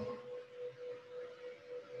challenge.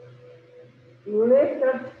 Lift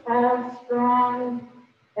up tall, strong.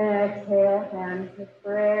 Exhale, hands to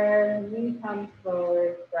prayer. Knee comes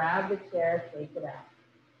forward. Grab the chair, take it out.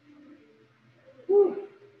 Whew.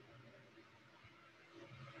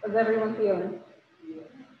 How's everyone feeling?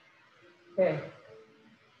 Okay.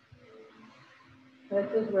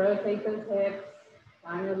 Let's just rotate those hips.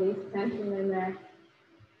 Try and release tension in there.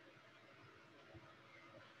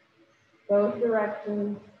 Both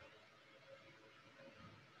directions.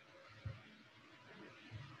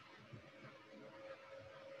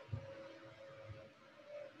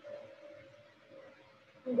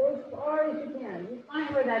 And go as far as you can. Just find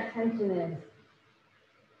where that tension is.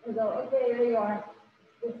 And go, okay, there you are.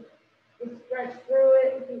 Just stretch through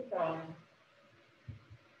it and keep going.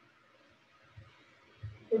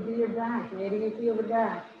 Could be your back. Maybe you feel the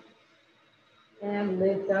back. And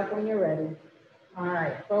lift up when you're ready. All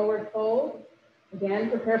right, forward fold. Again,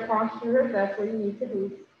 prepare posture if that's where you need to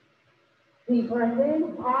be. Deep breath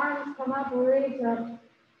in, arms come up, reach up.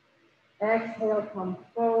 Exhale, come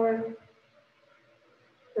forward.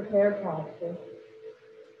 Prepare posture.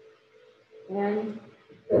 And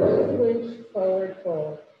for those switch, forward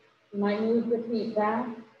fold. You might move the feet back,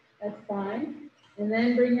 that's fine. And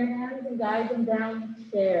then bring your hands and guide them down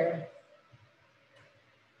to chair.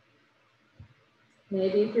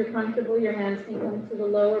 Maybe if you're comfortable, your hands can come to the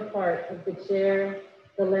lower part of the chair,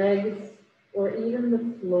 the legs, or even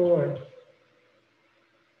the floor.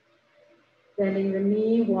 Bending the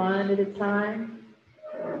knee one at a time.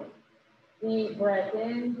 Deep breath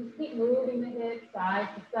in, just keep moving the hips side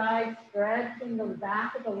to side, stretching the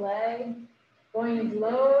back of the leg, going as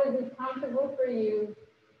low as is comfortable for you.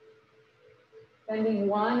 Bending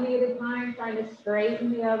one knee at a time, trying to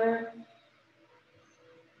straighten the other.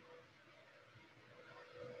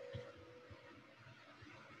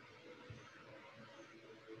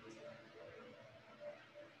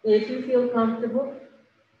 If you feel comfortable,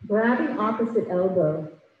 grabbing opposite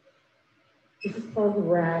elbow. This is called the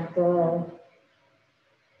ragdoll.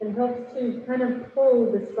 It helps to kind of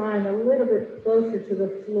pull the spine a little bit closer to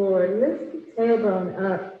the floor. Lift the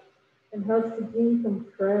tailbone up and helps to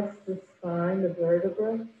decompress the spine, the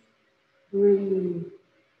vertebra. Breathe.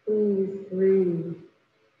 Please breathe.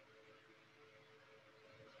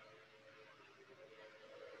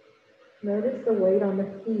 Notice the weight on the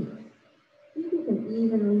feet. See if you can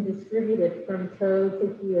evenly distribute it from toe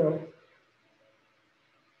to heel.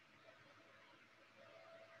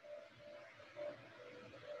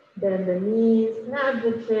 Bend the knees, grab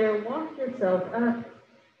the chair, walk yourself up.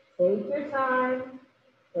 Take your time.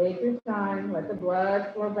 Take your time. Let the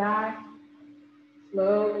blood flow back.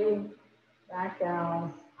 Slowly back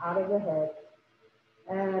down out of the head.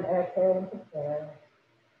 And exhale and prepare.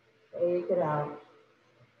 Take it out.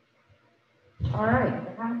 All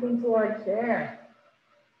right, back into our chair.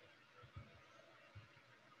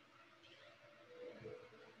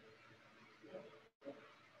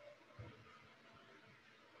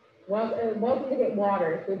 Well, welcome to get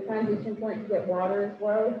water. Good transition point to get water as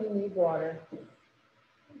well if you need water.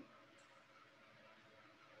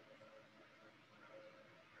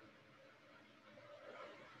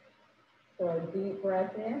 So a deep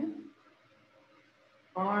breath in.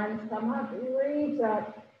 Arms come up, reach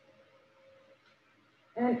up.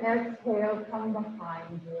 And exhale, come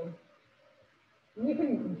behind you. You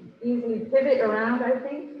can easily pivot around, I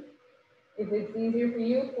think. If it's easier for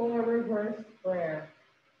you, for reverse prayer.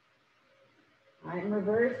 All right, in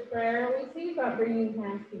reverse prayer, we see about bringing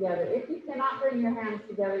hands together. If you cannot bring your hands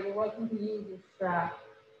together, you're welcome to use this strap.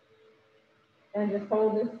 And just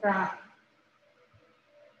hold this strap.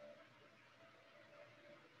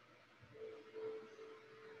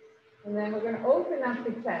 And then we're going to open up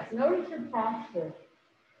the chest. Notice your posture.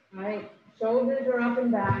 All right, shoulders are up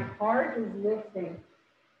and back, heart is lifting.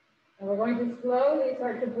 And we're going to slowly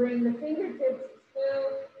start to bring the fingertips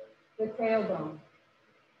to the tailbone.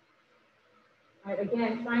 All right,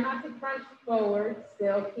 again, try not to crunch forward,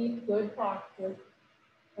 still keep good posture.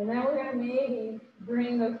 And then we're going to maybe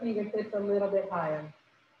bring those fingertips a little bit higher.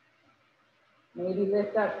 Maybe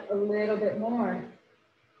lift up a little bit more.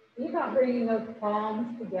 See about bringing those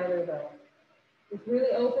palms together though. This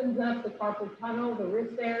really opens up the carpal tunnel, the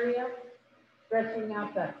wrist area, stretching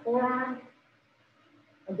out that forearm.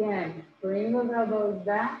 Again, bring those elbows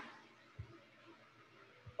back.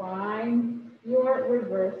 Find your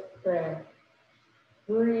reverse prayer.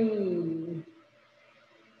 Breathe.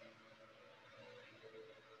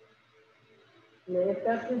 Lift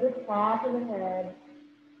up to the top of the head.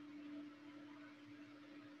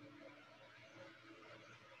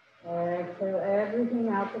 Exhale everything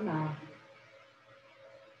out the mouth.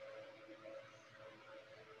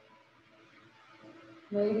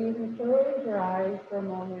 Maybe you can close your eyes for a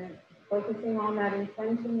moment, focusing on that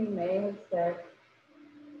intention you may have set.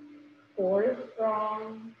 Core is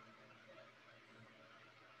strong.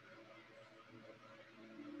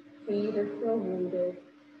 Feet are still rooted.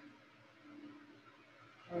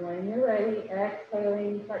 And when you're ready,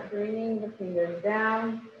 exhaling, start bringing the fingers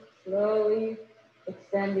down, slowly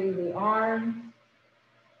extending the arms,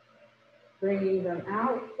 bringing them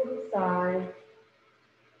out to the side.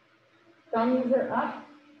 Thumbs are up.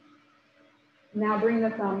 Now bring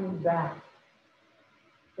the thumbs back.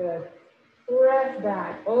 Good. Press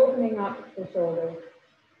back, opening up the shoulders.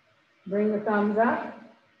 Bring the thumbs up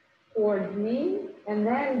towards me and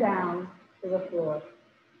then down to the floor.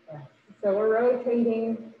 Yes. So we're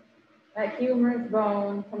rotating that humerus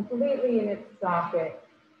bone completely in its socket.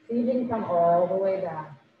 So you can come all the way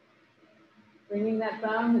back. Bringing that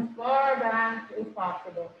thumb as far back as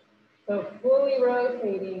possible. So fully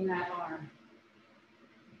rotating that arm.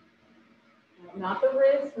 Not the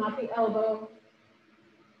wrist, not the elbow,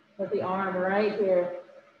 but the arm right here.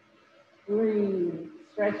 Breathe.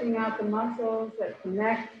 Stretching out the muscles that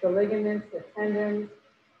connect the ligaments, the tendons.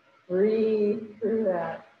 Breathe through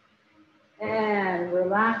that. And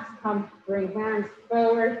relax, come, bring hands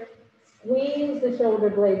forward. Squeeze the shoulder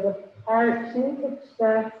blades apart, chin to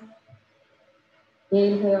chest.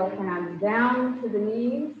 Inhale, hands down to the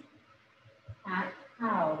knees. Cat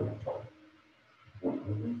cow.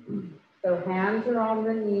 So hands are on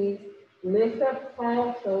the knees. Lift up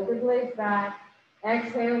tall, shoulder blades back.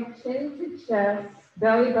 Exhale, chin to chest,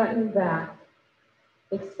 belly button back.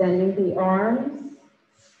 Extending the arms.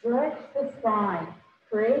 Stretch the spine.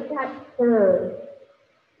 Create that curve.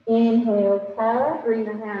 Inhale, tall, bring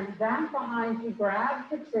the hands back behind you, grab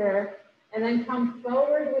the chair, and then come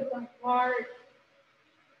forward with the heart,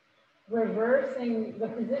 reversing the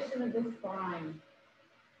position of the spine.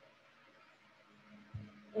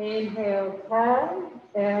 Inhale, tall,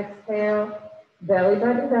 exhale, belly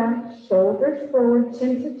button back, shoulders forward,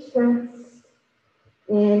 chin to chest.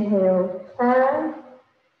 Inhale, tall,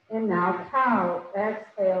 and now cow.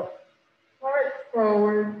 Exhale, heart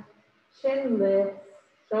forward, chin lifts,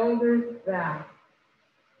 shoulders back.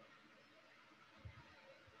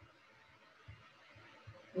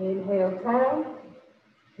 Inhale, tall.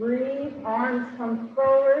 Breathe, arms come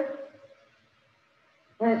forward.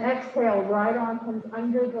 And exhale, right arm comes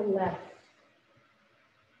under the left.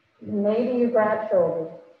 Maybe you grab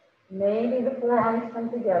shoulders. Maybe the forearms come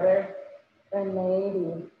together. And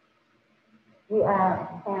maybe the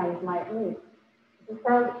hands might meet. This is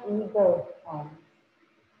called eagle arms.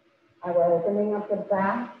 I was opening up the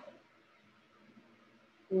back,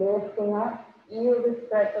 lifting up, feel the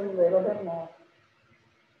stretch a little bit more.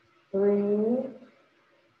 Breathe.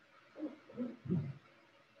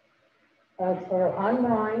 Exhale,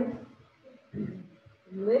 unwind.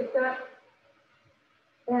 Lift up.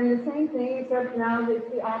 And the same thing, except now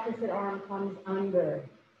that the opposite arm comes under.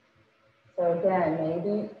 So again,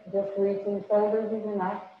 maybe just reaching shoulders is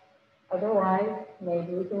enough. Otherwise,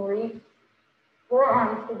 maybe you can reach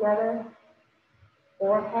forearms together,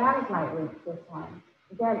 or hands might reach this time.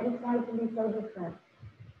 Again, each side can be so different.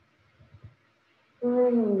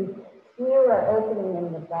 Breathe. Feel that opening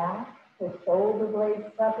in the back, the shoulder blades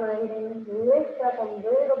separating. Lift up a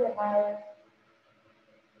little bit higher.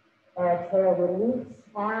 Exhale, release.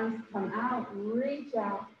 Arms come out, reach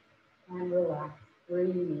out, and relax.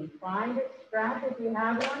 Breathe. Find a strap if you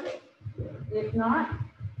have one. If not,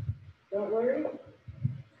 don't worry.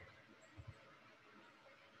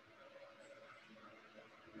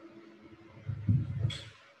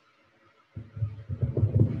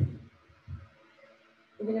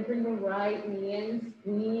 We're going to bring the right knee in,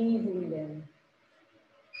 squeezing it in.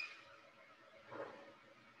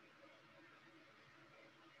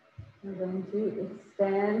 We're going to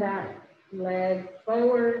extend that leg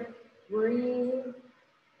forward. Breathe.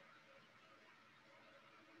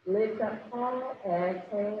 Lift up tall.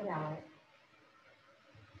 Exhale out.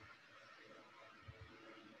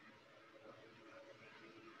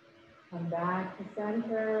 Come back to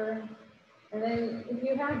center. And then if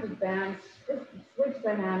you have the band, just switch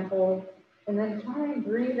the handhold. And then try and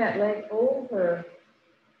bring that leg over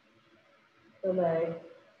the leg.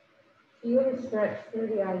 Feel the stretch through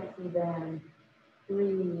the IC band. Breathe.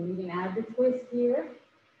 You can add the twist here.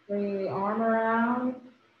 Bringing the arm around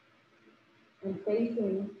and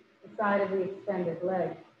facing the side of the extended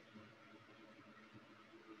leg.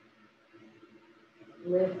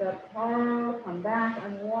 Lift up tall, come back,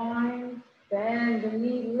 unwind, bend the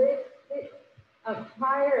knee, lift it up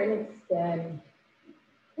higher and extend.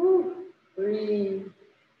 Whew. Breathe.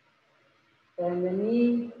 Bend the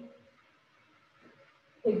knee,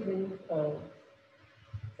 pigeon pose.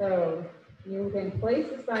 So you can place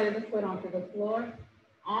the side of the foot onto the floor,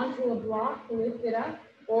 onto a block to lift it up,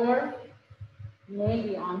 or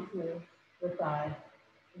maybe onto the thigh.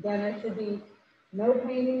 Again, there should be no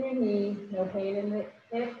pain in your knee, no pain in the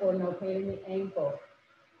hip, or no pain in the ankle.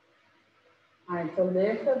 All right, so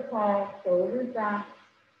lift up tall, shoulders back.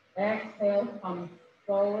 Exhale, come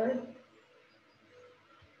forward.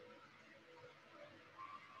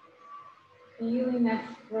 Feeling that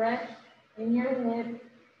stretch in your hip.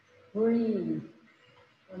 Breathe.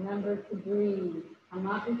 Remember to breathe. Come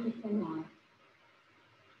up if you cannot.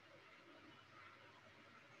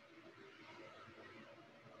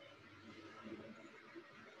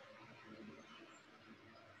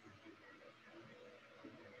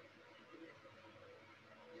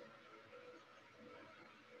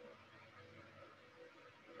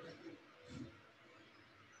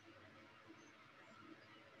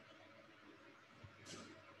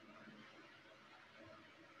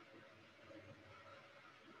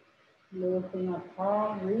 Lifting up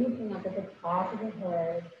tall, reaching up at the top of the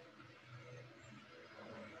head.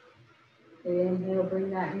 Inhale, bring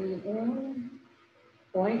that knee in.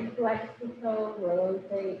 Point, flex the toe,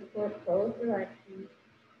 rotate foot, both directions.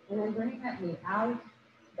 And then bring that knee out,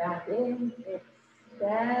 back in,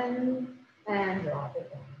 extend, and drop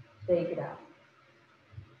it down. Shake it out.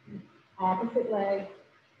 Opposite leg,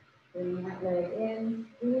 bring that leg in,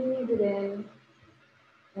 squeeze it in.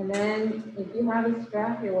 And then if you have a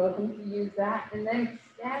strap, you're welcome to use that. And then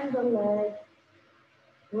extend the leg,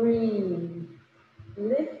 breathe,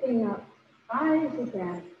 lifting up high as you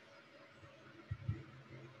can.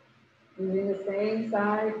 Using the same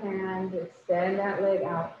side hand, extend that leg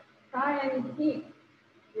out. Try and keep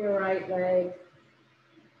your right leg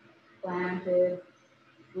planted.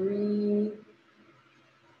 Breathe.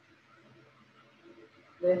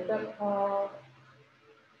 Lift up tall.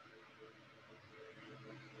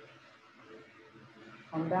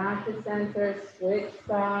 Come back to center, switch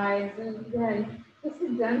sides, and again, just a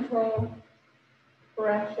gentle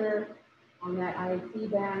pressure on that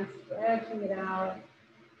IT band, stretching it out.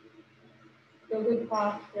 Feel good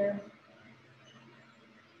posture.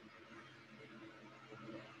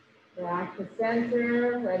 Back to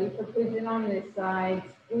center, ready for pigeon on this side.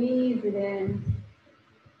 Squeeze it in.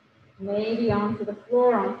 Maybe onto the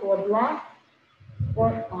floor, onto a block,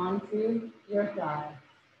 or onto your thigh.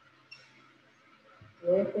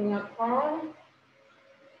 Lifting up tall.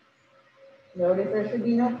 Notice there should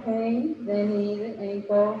be no pain. The knee, the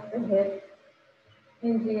ankle, the hip.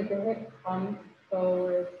 Hinging at the hip, come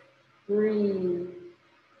forward. Breathe.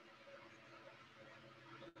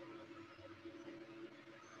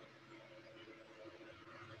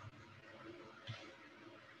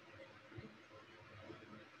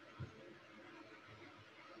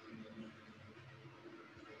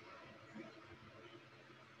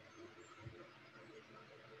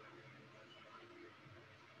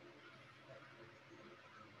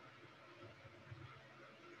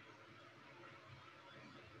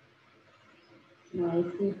 Nice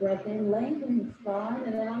deep breath in, lengthen the spine,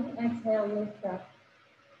 and then on the exhale, lift up.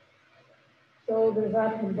 Shoulders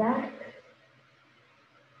up and back.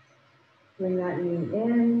 Bring that knee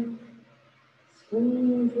in.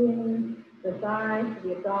 Squeezing the thigh to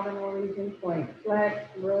the abdominal region. Point flex,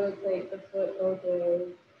 rotate the foot both ways.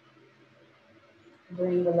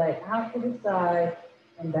 Bring the leg out to the side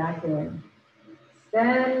and back in.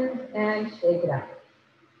 Extend and shake it out.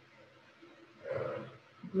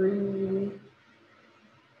 Breathe.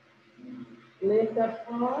 Lift up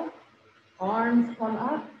tall. Arms come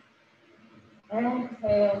up.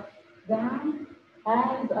 Exhale. Down.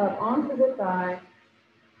 Palms up onto the thigh.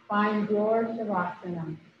 Find your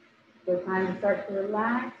Shavasana. Good time to start to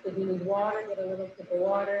relax. If you need water, get a little sip of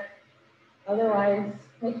water. Otherwise,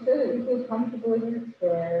 make sure that you feel comfortable in your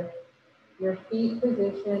chair. Your feet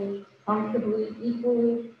positioned comfortably,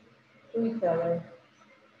 equally to each other.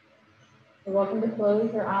 You're welcome to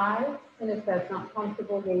close your eyes, and if that's not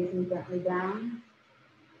comfortable, gazing gently down.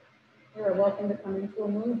 You're welcome to come into a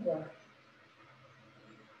mudra.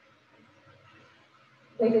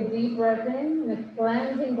 Take a deep breath in and a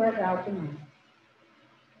cleansing breath out your mouth.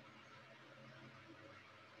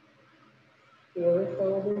 Feel the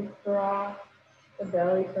shoulders drop, the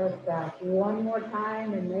belly press back. One more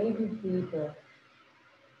time and maybe deeper.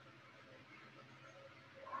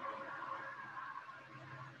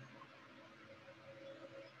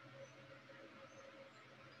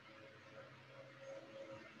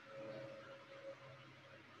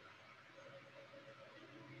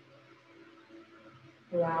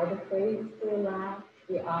 Allow the face to relax,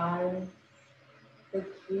 the eyes, the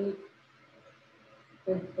cheeks,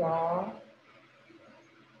 the jaw.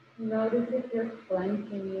 Notice if you're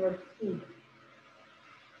clenching your teeth.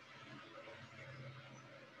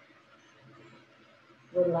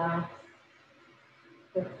 Relax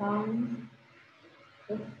the tongue,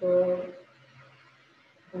 the throat,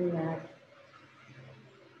 the neck,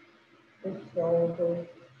 the shoulders.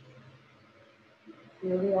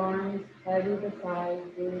 Feel the arms heavy beside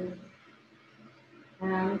you.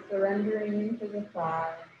 Hands surrendering into the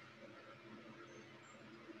thigh.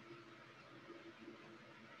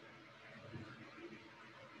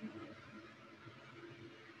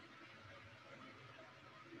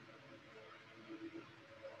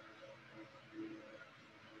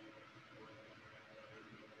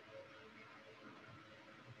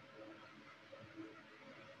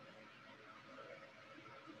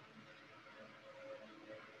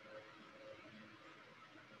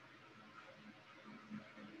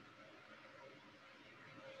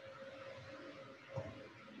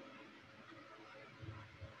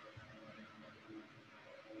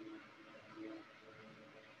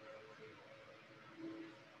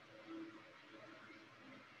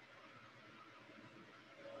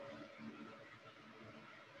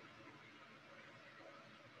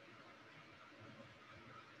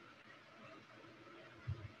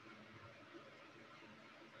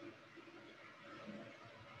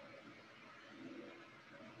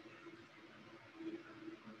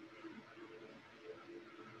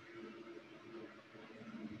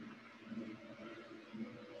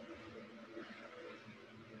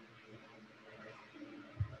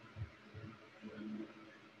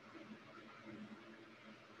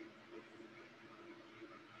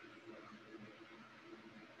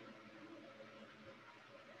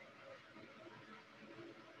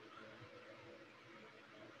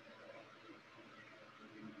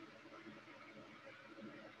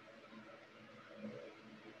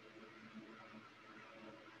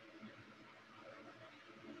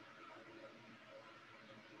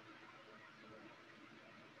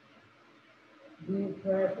 Deep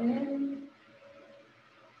breath in.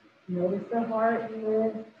 Notice the heart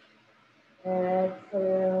lift.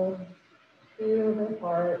 Exhale. Feel the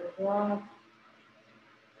heart drop.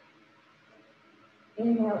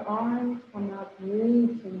 Inhale, arms come up,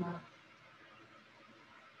 reaching up.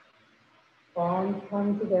 Palms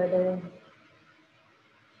come together.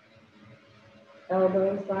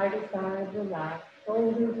 Elbows side to side, relax.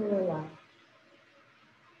 Shoulders relax.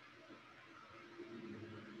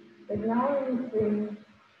 Acknowledging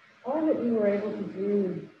all that you were able to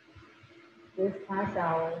do this past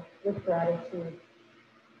hour with gratitude.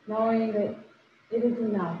 Knowing that it is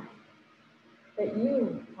enough. That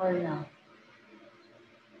you are enough.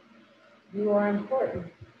 You are important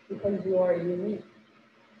because you are unique.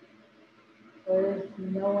 There is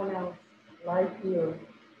no one else like you.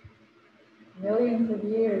 Millions of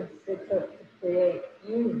years it took to create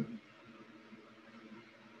you.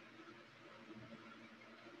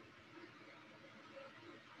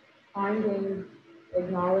 Finding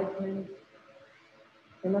acknowledgement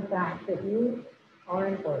in the fact that you are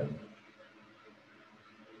important.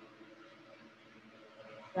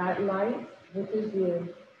 That light, which is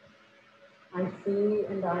you, I see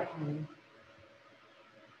and I am.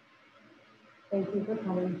 Thank you for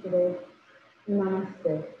coming today.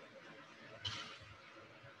 Namaste.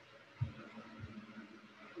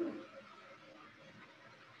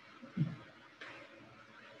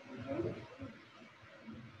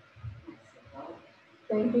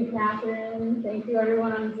 Thank you, Catherine. Thank you,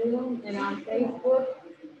 everyone on Zoom and on Facebook.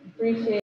 Appreciate it.